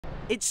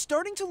It's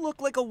starting to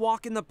look like a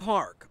walk in the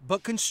park,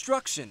 but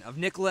construction of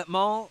Nicollet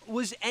Mall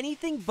was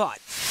anything but.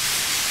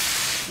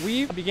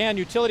 We began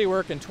utility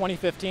work in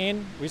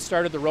 2015. We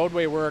started the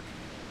roadway work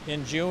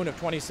in June of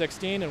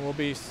 2016 and will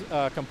be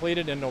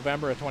completed in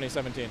November of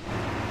 2017.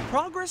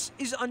 Progress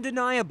is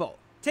undeniable.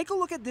 Take a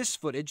look at this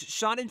footage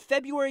shot in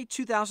February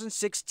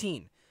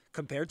 2016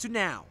 compared to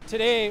now.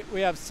 Today,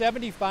 we have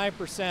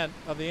 75%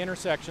 of the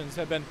intersections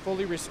have been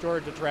fully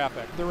restored to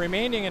traffic. The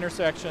remaining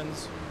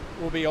intersections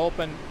will be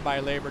open by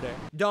Labor Day.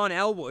 Don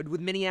Elwood with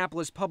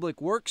Minneapolis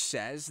Public Works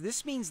says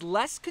this means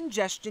less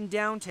congestion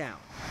downtown.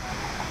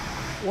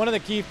 One of the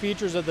key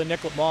features of the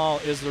Nicollet Mall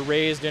is the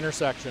raised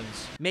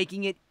intersections,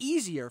 making it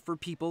easier for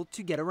people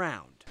to get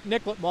around.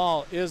 Nicollet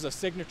Mall is a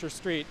signature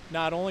street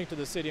not only to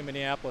the city of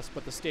Minneapolis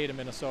but the state of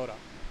Minnesota.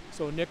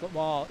 So Nicollet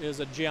Mall is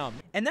a gem.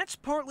 And that's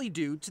partly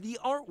due to the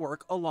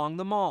artwork along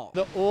the mall.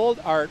 The old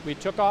art we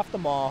took off the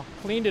mall,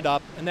 cleaned it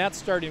up, and that's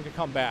starting to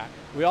come back.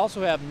 We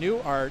also have new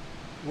art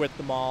with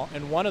the mall,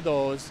 and one of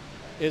those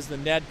is the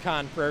Ned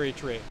Con Prairie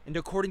Tree. And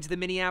according to the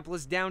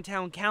Minneapolis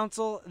Downtown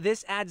Council,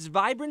 this adds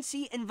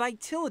vibrancy and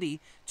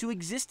vitality to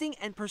existing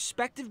and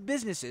prospective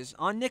businesses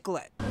on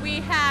Nicollet.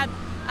 We had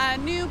a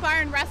new bar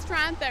and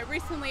restaurant that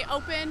recently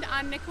opened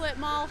on Nicollet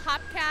Mall,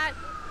 Hopcat.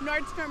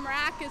 Nordstrom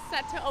Rack is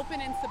set to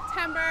open in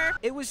September.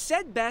 It was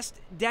said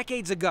best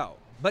decades ago,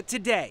 but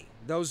today,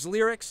 those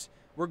lyrics,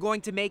 "we're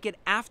going to make it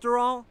after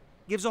all,"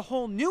 gives a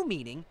whole new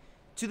meaning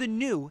to the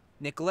new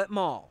Nicollet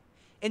Mall.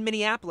 In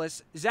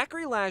Minneapolis,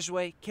 Zachary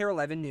Lajway, KARE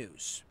 11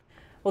 News.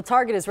 Well,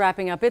 Target is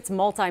wrapping up its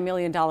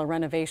multi-million-dollar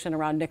renovation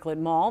around Nicollet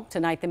Mall.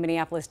 Tonight, the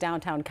Minneapolis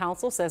Downtown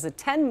Council says a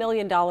 $10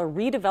 million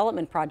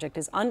redevelopment project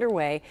is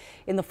underway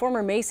in the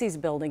former Macy's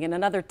building, and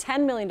another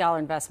 $10 million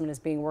investment is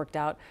being worked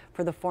out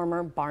for the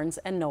former Barnes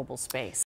 & Noble space.